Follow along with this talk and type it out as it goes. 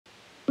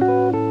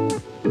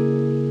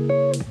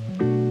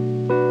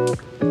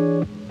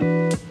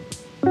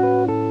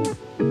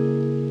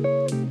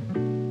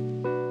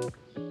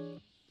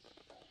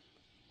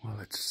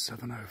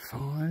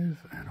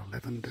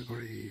11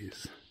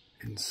 degrees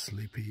in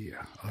sleepy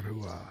A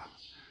Rua,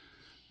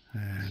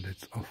 and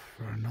it's off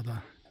for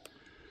another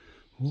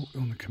walk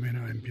on the Camino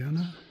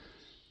Invierno.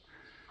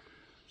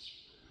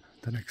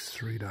 The next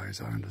 3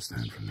 days, I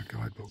understand from the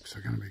guidebooks,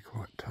 are going to be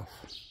quite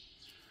tough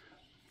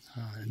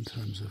in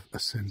terms of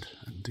ascent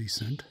and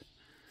descent.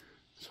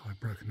 So I've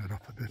broken it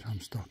up a bit. I'm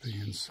stopping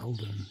in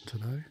Soldon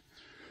today,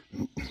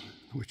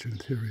 which in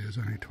theory is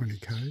only 20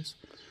 k's,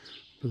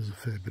 but there's a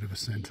fair bit of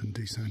ascent and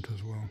descent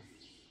as well.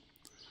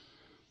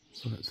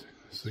 So let's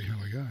see how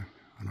we go.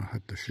 And I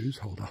had the shoes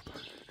hold up.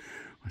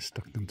 I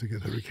stuck them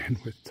together again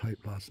with tape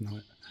last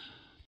night.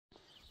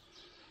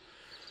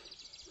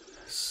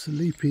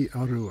 Sleepy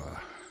A Rua.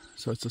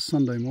 So it's a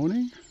Sunday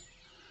morning.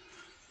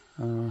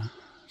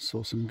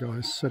 Saw some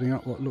guys setting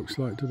up what looks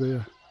like to be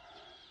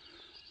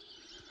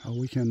a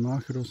weekend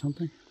market or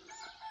something.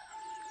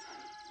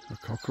 The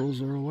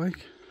cockerels are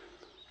awake.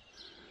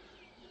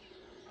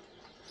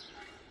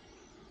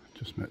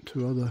 Just met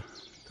 2 other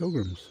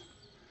pilgrims.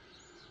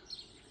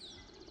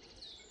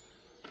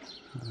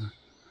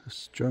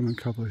 This German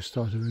couple who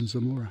started in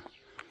Zamora,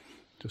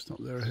 just up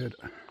there ahead.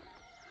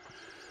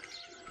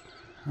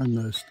 And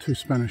there's 2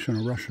 Spanish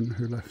and a Russian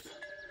who left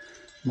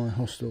my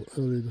hostel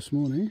early this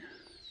morning.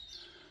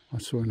 I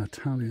saw an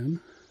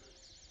Italian.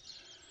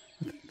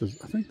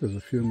 I think there's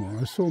a few more.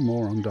 I saw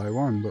more on day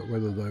 1, but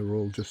whether they were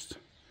all just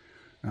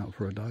out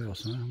for a day or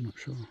so, I'm not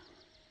sure.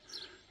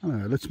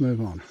 Anyway, let's move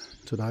on.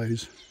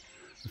 Today's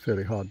a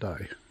fairly hard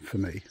day for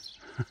me.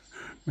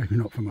 Maybe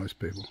not for most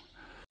people.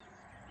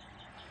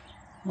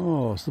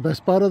 Oh, it's the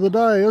best part of the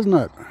day, isn't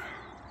it?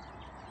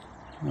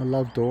 I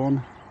love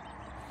dawn.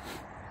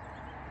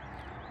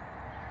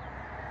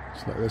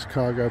 Just let this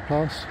car go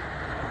past.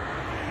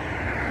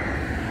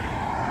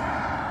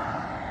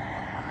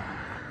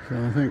 So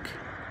I think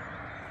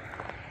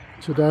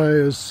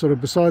today is sort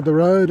of beside the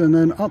road and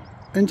then up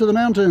into the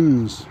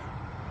mountains.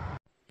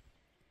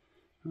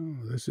 Oh,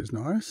 this is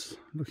nice,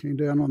 looking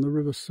down on the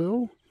river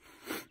sill.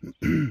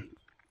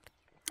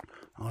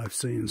 I've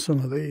seen some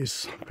of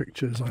these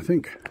pictures, I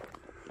think,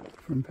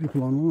 from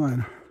people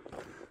online.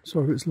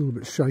 Sorry if it's a little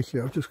bit shaky,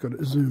 I've just got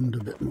it zoomed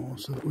a bit more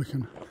so that we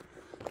can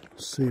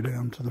see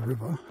down to the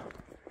river.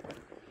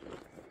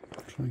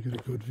 Try and get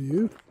a good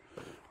view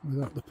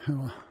without the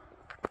power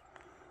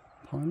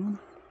pylon.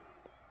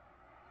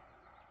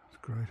 It's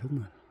great,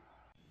 isn't it?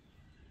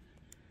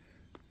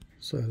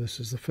 So this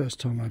is the first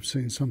time I've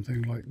seen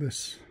something like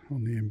this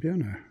on the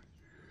Invierno,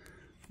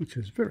 which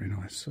is very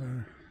nice. So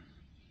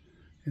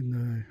in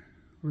the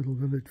little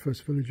village,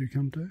 first village you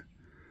come to,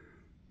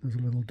 there's a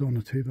little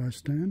Donativo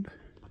stand.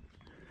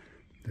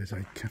 There's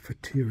a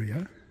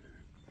cafeteria.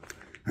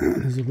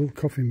 There's a little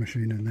coffee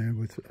machine in there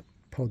with a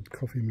pod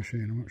coffee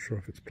machine. I'm not sure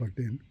if it's plugged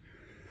in.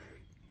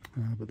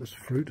 But there's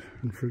fruit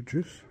and fruit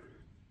juice.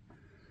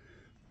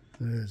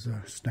 There's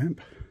a stamp.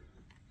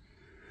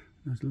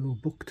 There's a little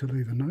book to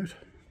leave a note.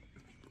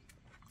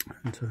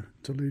 And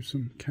to leave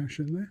some cash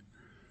in there.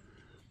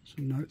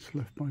 Some notes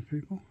left by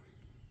people.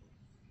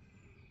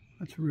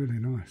 That's really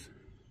nice.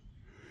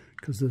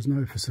 Because there's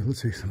no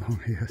facilities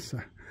along here, so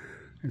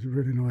it's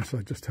really nice.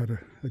 I just had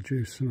a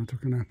juice and I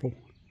took an apple.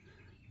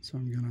 So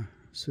I'm going to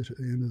sit at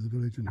the end of the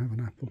village and have an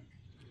apple.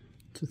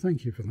 So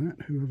thank you for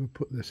that, whoever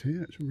put this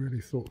here. It's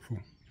really thoughtful.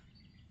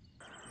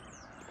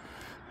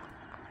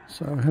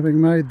 So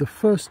having made the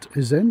first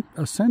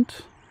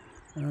ascent,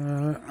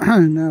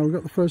 now we've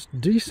got the first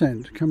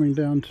descent coming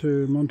down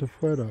to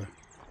Montefurado.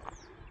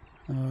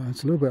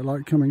 It's a little bit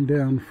like coming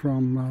down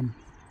from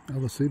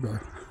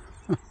Arecibo.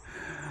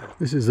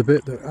 This is the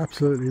bit that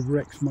absolutely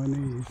wrecks my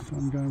knees, so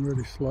I'm going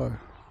really slow,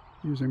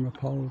 using my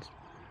poles.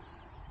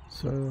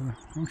 So I'm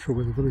not sure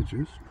where the village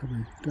is,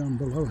 probably down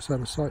below us,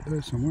 out of sight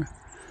there somewhere.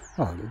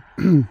 Oh,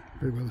 it'll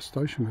be where the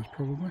station is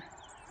probably,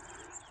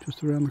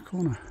 just around the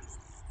corner.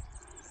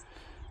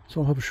 So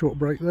I'll have a short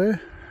break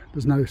there.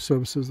 There's no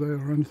services there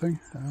or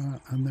anything,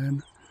 and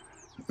then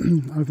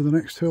over the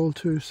next hill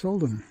to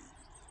Soldon.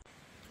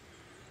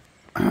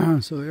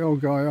 So the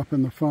old guy up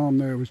in the farm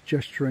there was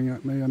gesturing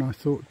at me, and I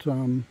thought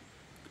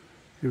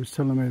he was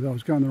telling me that I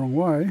was going the wrong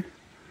way,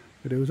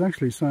 but he was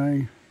actually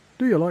saying,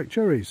 "Do you like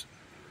cherries?"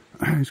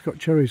 He's got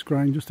cherries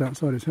growing just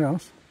outside his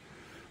house,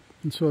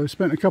 and so I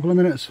spent a couple of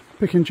minutes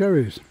picking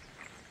cherries.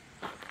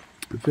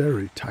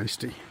 Very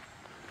tasty.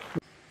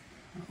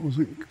 That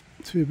wasn't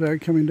too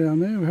bad coming down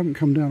there. We haven't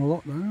come down a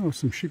lot though. There's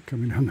some sheep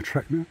coming down the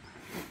track now.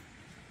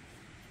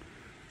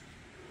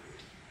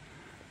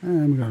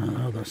 And we've got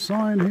another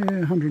sign here,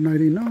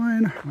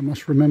 189. I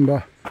must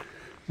remember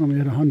when we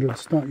hit 100,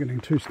 start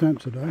getting 2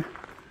 stamps a day.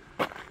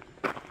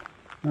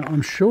 Now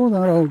I'm sure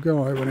that old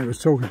guy, when he was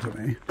talking to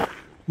me,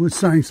 was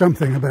saying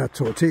something about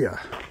tortilla.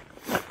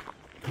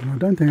 And I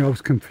don't think I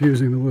was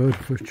confusing the word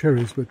for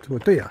cherries with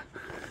tortilla.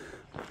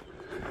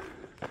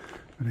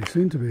 But he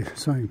seemed to be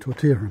saying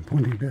tortilla and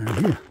pointing down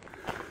here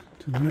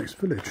to the next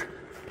village.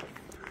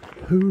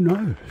 Who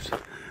knows?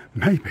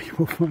 Maybe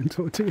we'll find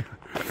tortilla.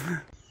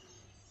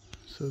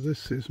 So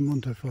this is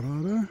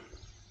Montefurado.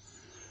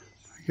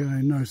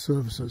 Again, no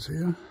services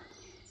here.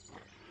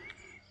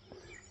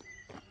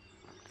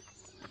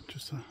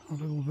 Just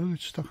There's a little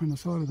village stuck on the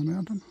side of the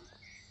mountain.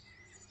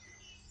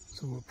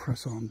 So we'll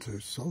press on to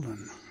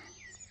Soldon.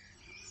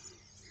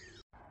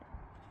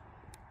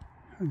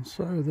 And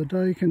so the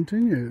day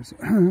continues.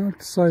 I have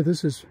to say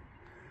this has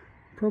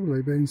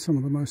probably been some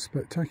of the most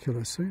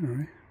spectacular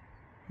scenery.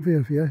 Via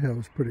Vieja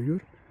was pretty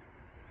good.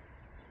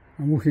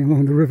 And walking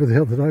along the river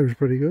the other day was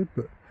pretty good,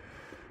 but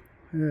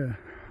yeah,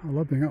 I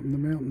love being up in the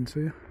mountains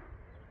here.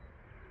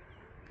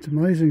 It's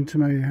amazing to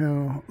me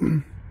how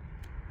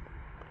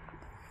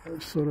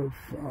sort of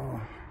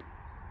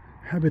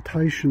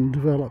habitation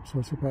develops,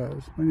 I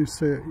suppose. When you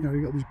see it, you know,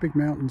 you've got these big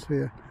mountains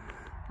here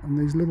and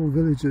these little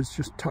villages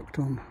just tucked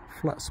on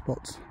flat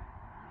spots.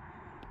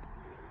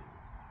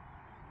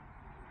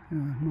 Yeah,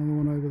 another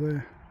one over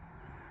there.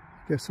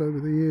 I guess over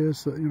the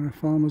years that, you know,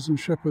 farmers and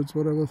shepherds,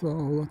 whatever, thought,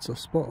 oh, that's a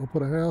spot, I'll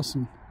put a house,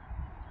 and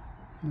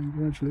then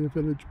gradually a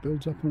village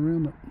builds up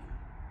around it.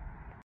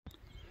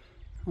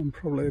 I'm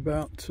probably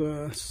about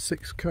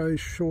 6 k's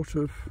short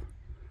of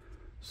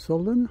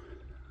Soldon.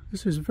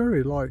 This is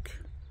very like,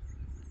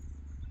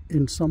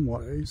 in some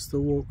ways, the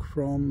walk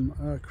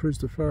from Cruz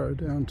de Faro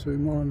down to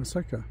Mollena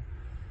Seca.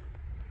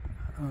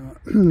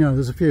 You know,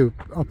 there's a few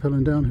uphill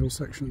and downhill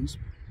sections.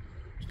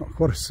 It's not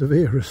quite as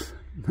severe as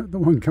the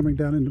one coming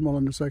down into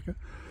Mollena Seca,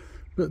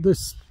 but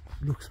this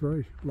looks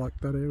very like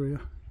that area.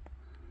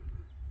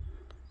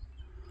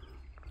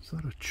 Is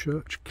that a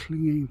church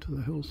clinging to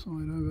the hillside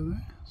over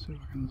there? See if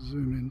I can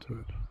zoom into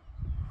it.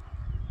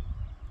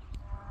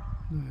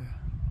 There.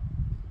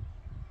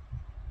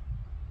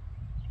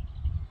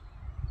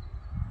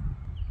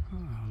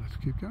 Let's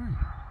keep going.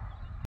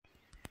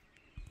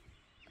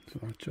 So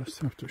I just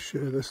have to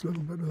share this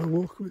little bit of the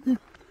walk with you.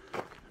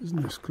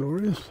 Isn't this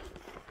glorious?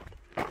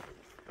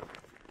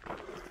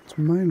 It's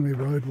mainly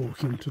road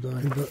walking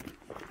today, but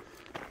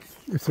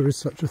if there is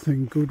such a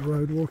thing, good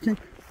road walking.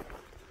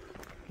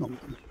 Not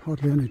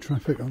hardly any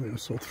traffic. I think I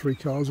saw 3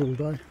 cars all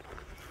day.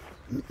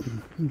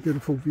 And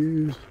beautiful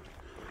views.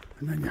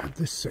 And then you have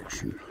this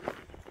section.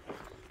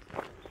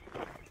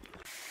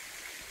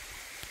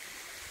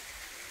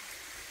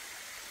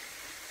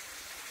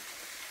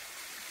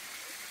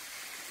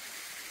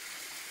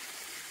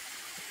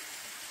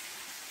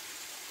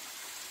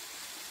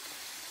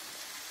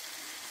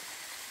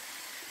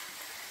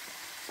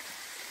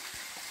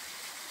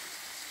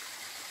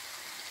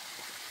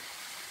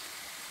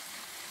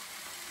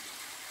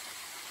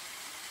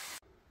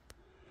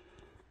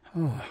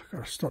 Oh, I've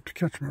got to stop to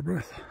catch my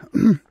breath.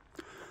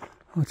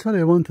 I'll tell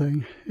you one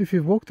thing, if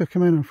you've walked the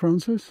Camino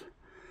Frances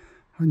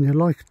and you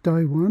like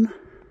day one,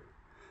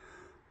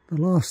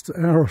 the last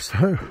hour or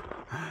so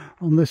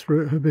on this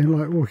route have been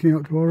like walking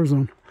up to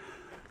Horizon.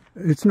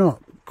 It's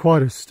not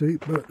quite as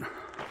steep, but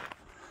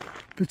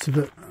bits of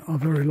it are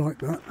very like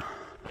that.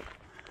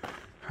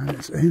 And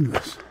it's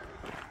endless.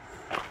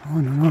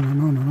 On and on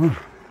and on and on.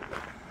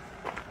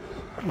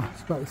 Oh,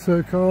 it's about the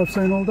 3rd car I've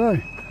seen all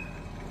day.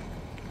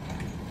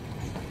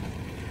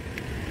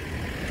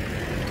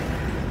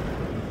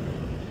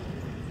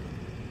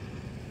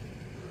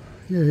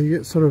 Yeah, you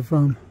get sort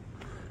of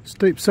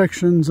steep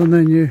sections and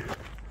then you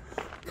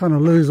kind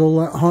of lose all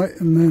that height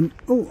and then,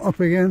 oh, up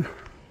again.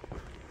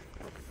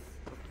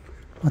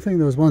 I think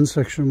there was one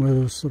section where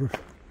there was sort of,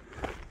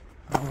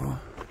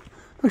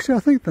 actually I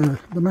think the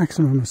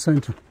maximum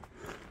ascent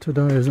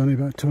today is only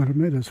about 200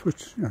 metres,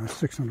 which, you know,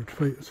 600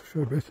 feet is a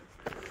fair bit.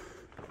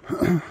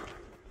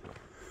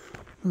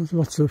 There's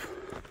lots of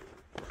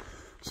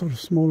sort of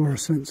smaller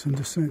ascents and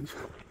descents,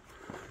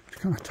 which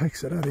kind of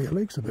takes it out of your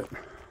legs a bit.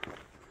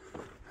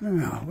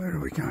 Now, where are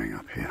we going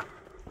up here?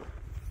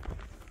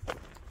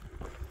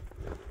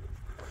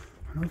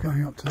 We're not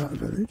going up to that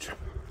village.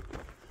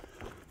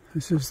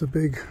 This is the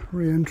big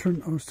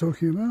re-entrant I was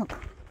talking about.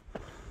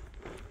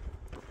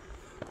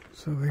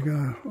 So we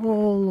go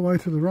all the way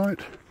to the right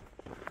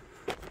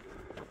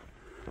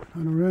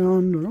and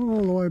around and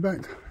all the way back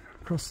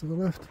across to the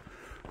left.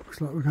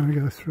 Looks like we're going to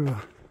go through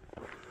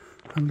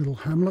a little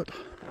hamlet.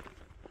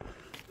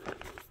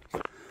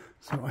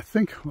 So I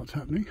think what's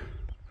happening,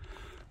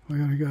 we're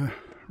going to go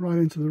right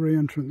into the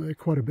re-entrant there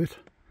quite a bit.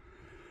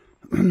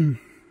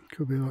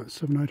 Could be like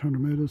 700-800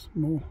 metres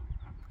more,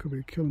 could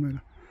be a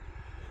kilometre.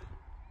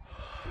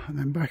 And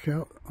then back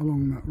out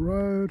along that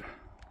road.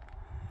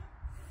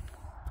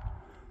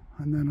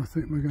 And then I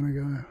think we're going to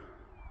go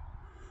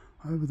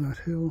over that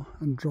hill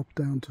and drop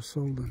down to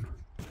Soldon.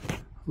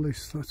 At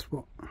least that's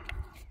what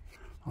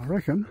I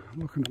reckon,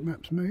 looking at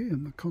Maps Me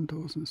and the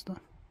contours and stuff.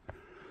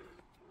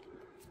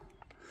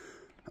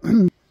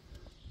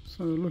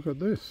 So look at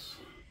this.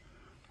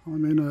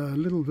 I'm in a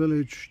little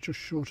village just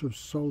short of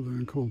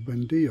Soldon called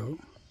Bendillo,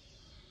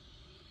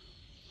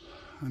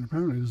 and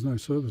apparently there's no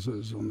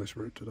services on this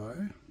route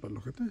today, but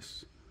look at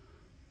this.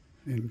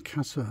 In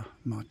Casa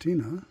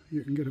Martina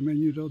you can get a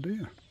menu del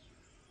dia.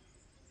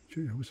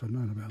 Gee, I wish I'd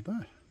known about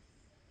that.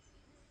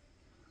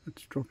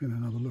 Let's drop in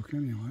and have a look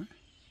anyway.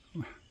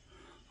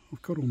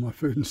 I've got all my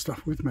food and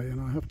stuff with me and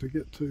I have to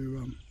get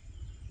to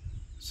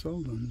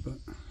Soldon, but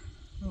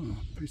oh,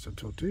 a piece of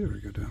tortilla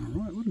would go down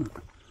alright, wouldn't it?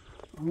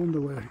 I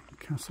wonder where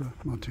Casa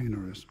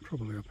Martina is,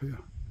 probably up here.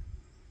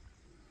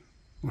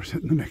 or is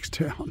it in the next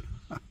town?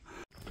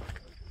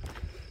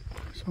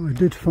 So I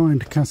did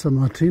find Casa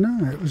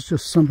Martina. It was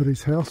just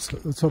somebody's house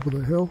at the top of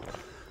the hill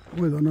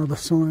with another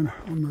sign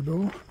on the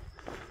door.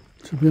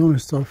 To be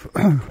honest, I've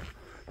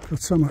got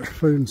so much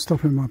food and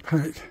stuff in my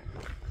pack,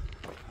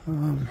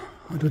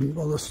 I didn't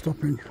bother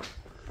stopping.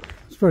 I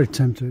was very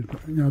tempted,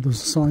 but you know,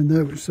 there's a sign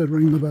there which said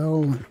ring the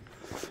bell, and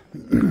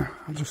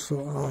I just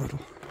thought, oh, it'll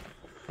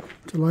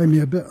delay me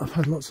a bit. I've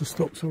had lots of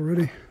stops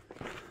already,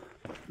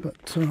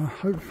 but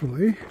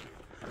hopefully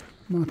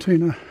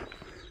Martina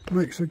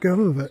makes a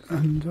go of it,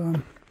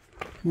 and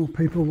more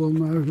people will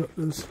know that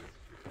there's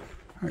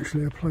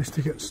actually a place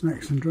to get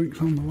snacks and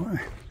drinks on the way.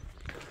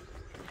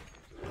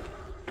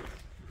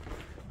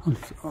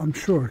 I'm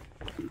sure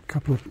in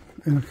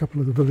a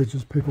couple of the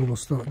villages people will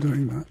start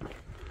doing that,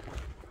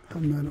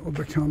 and then it will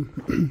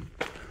become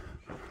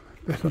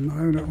better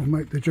known. It will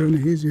make the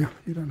journey easier.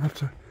 You don't have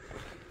to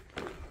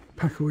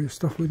pack all your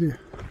stuff with you.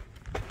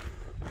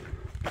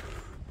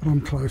 But I'm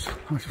close.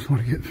 I just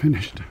want to get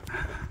finished.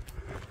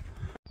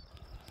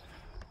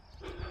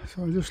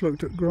 So I just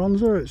looked at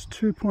Gronza. It's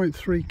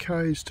 2.3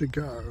 k's to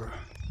go.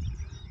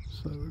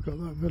 So we've got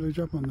that village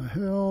up on the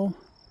hill.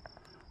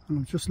 And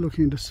I'm just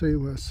looking to see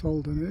where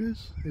Soldon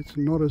is. It's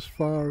not as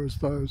far as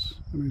those.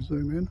 Let me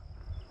zoom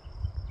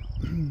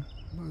in.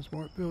 Those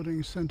white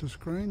buildings centre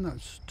screen,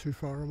 that's too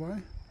far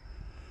away.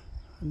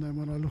 And then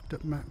when I looked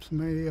at Maps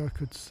Me, I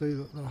could see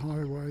that the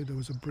highway, there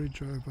was a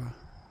bridge over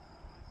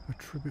a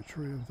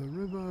tributary of the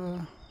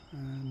river,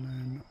 and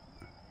then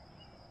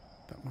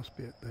that must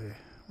be it there,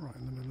 right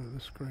in the middle of the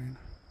screen.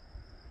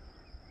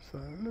 So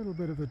a little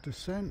bit of a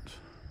descent.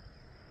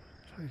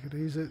 Take it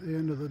easy at the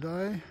end of the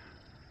day.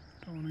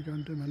 Don't want to go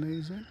and do my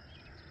knees in.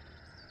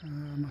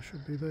 I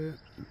should be there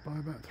by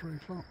about 3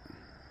 o'clock.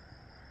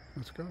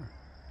 Let's go.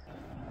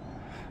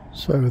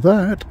 So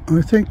that,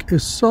 I think,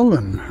 is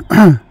Soldon.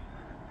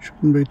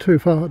 Shouldn't be too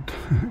far.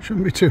 It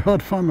shouldn't be too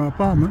hard to find my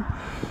apartment.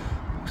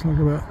 Looks like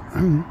about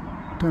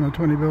 10 or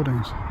 20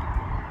 buildings.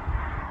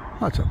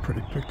 That's a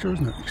pretty picture,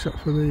 isn't it? Except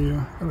for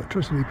the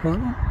electricity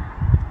pipeline.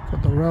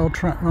 Got the rail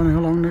track running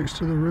along next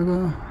to the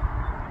river.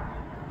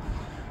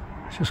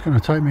 It's just going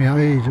to take me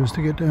ages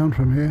to get down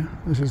from here.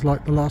 This is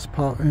like the last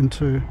part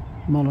into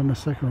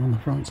Molenaseka on the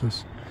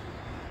Francis.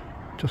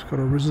 Just got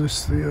to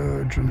resist the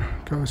urge and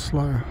go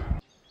slow.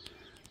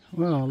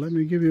 Well, let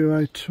me give you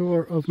a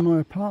tour of my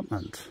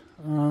apartment.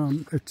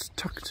 It's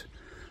tucked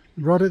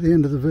right at the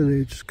end of the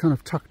village, kind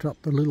of tucked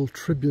up the little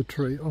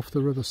tributary off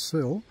the River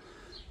Sill.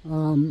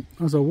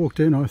 As I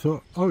walked in, I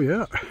thought, oh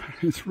yeah,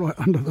 it's right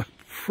under the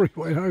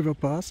freeway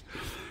overpass.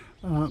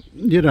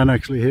 You don't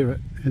actually hear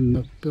it in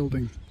the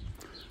building.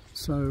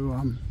 So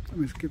let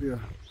me just give you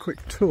a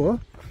quick tour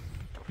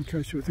in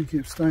case you were thinking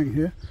of staying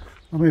here.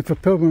 I mean, for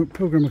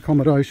pilgrim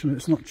accommodation,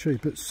 it's not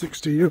cheap. It's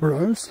 60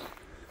 euros.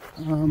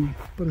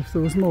 But if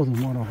there was more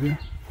than one of you.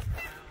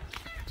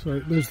 So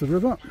there's the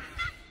river,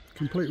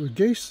 complete with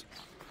geese.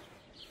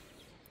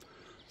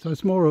 So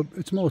it's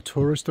more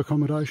tourist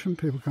accommodation.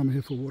 People come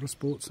here for water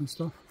sports and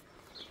stuff.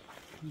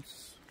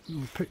 There's a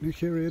little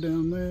picnic area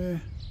down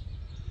there.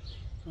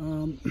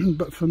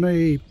 But for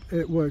me,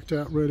 it worked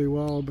out really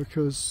well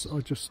because I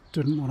just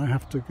didn't want to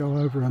have to go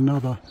over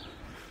another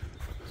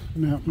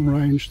mountain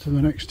range to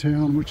the next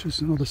town, which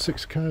is another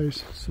 6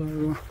 k's.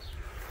 So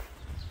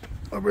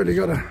I really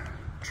got to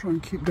try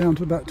and keep down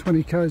to about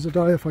 20 k's a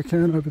day if I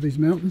can over these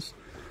mountains.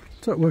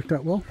 So it worked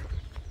out well.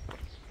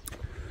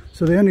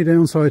 So the only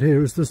downside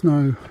here is there's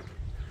no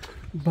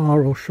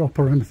bar or shop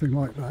or anything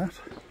like that.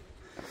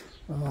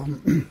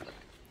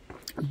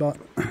 But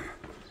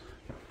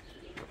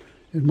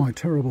in my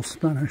terrible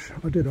Spanish,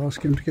 I did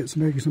ask him to get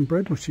some eggs and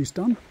bread, which he's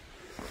done.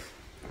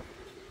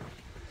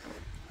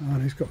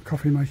 And he's got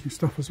coffee making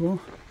stuff as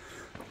well.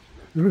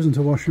 There isn't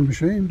a washing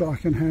machine, but I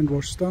can hand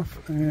wash stuff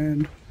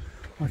and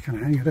I can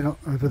hang it out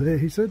over there,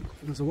 he said.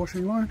 There's a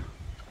washing line.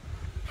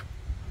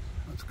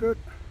 That's good.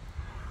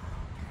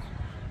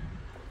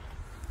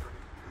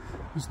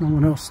 There's no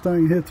one else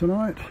staying here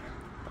tonight.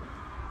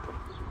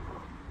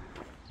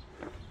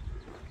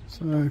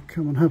 So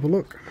come and have a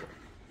look.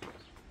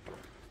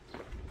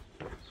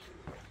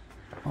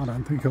 I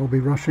don't think I'll be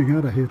rushing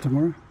out of here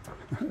tomorrow.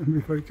 It'll be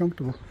very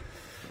comfortable.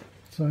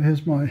 So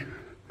here's my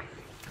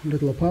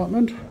little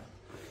apartment.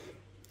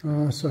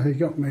 So he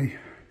got me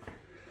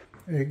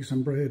eggs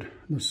and bread.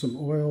 There's some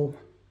oil,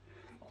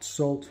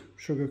 salt,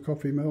 sugar,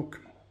 coffee, milk.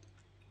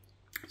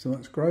 So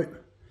that's great.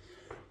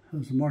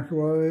 There's a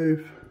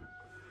microwave.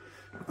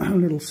 A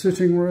little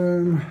sitting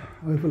room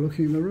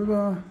overlooking the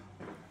river.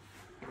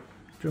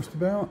 Just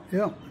about,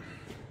 yep.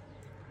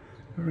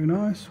 Very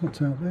nice.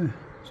 What's out there?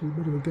 It's a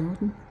bit of a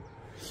garden.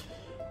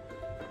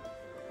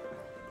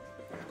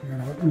 We're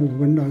going to open all the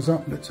windows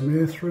up, let some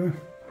air through.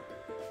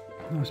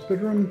 Nice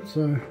bedroom.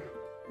 So,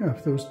 yeah,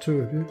 if there was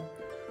 2 of you,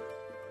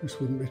 this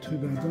wouldn't be too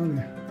bad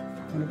value.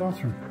 And a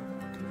bathroom.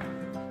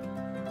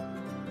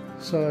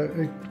 So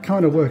it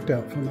kind of worked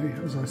out for me.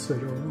 As I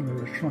said, I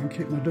wanted to try and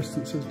keep my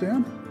distances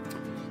down.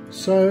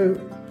 So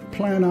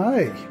plan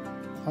A,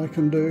 I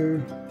can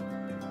do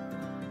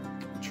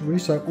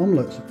chorizo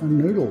omelette and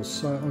noodles.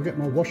 So I'll get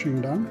my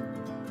washing done.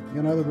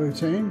 You know the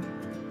routine.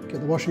 Get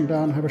the washing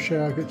done, have a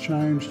shower, get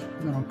changed,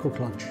 then I'll cook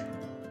lunch.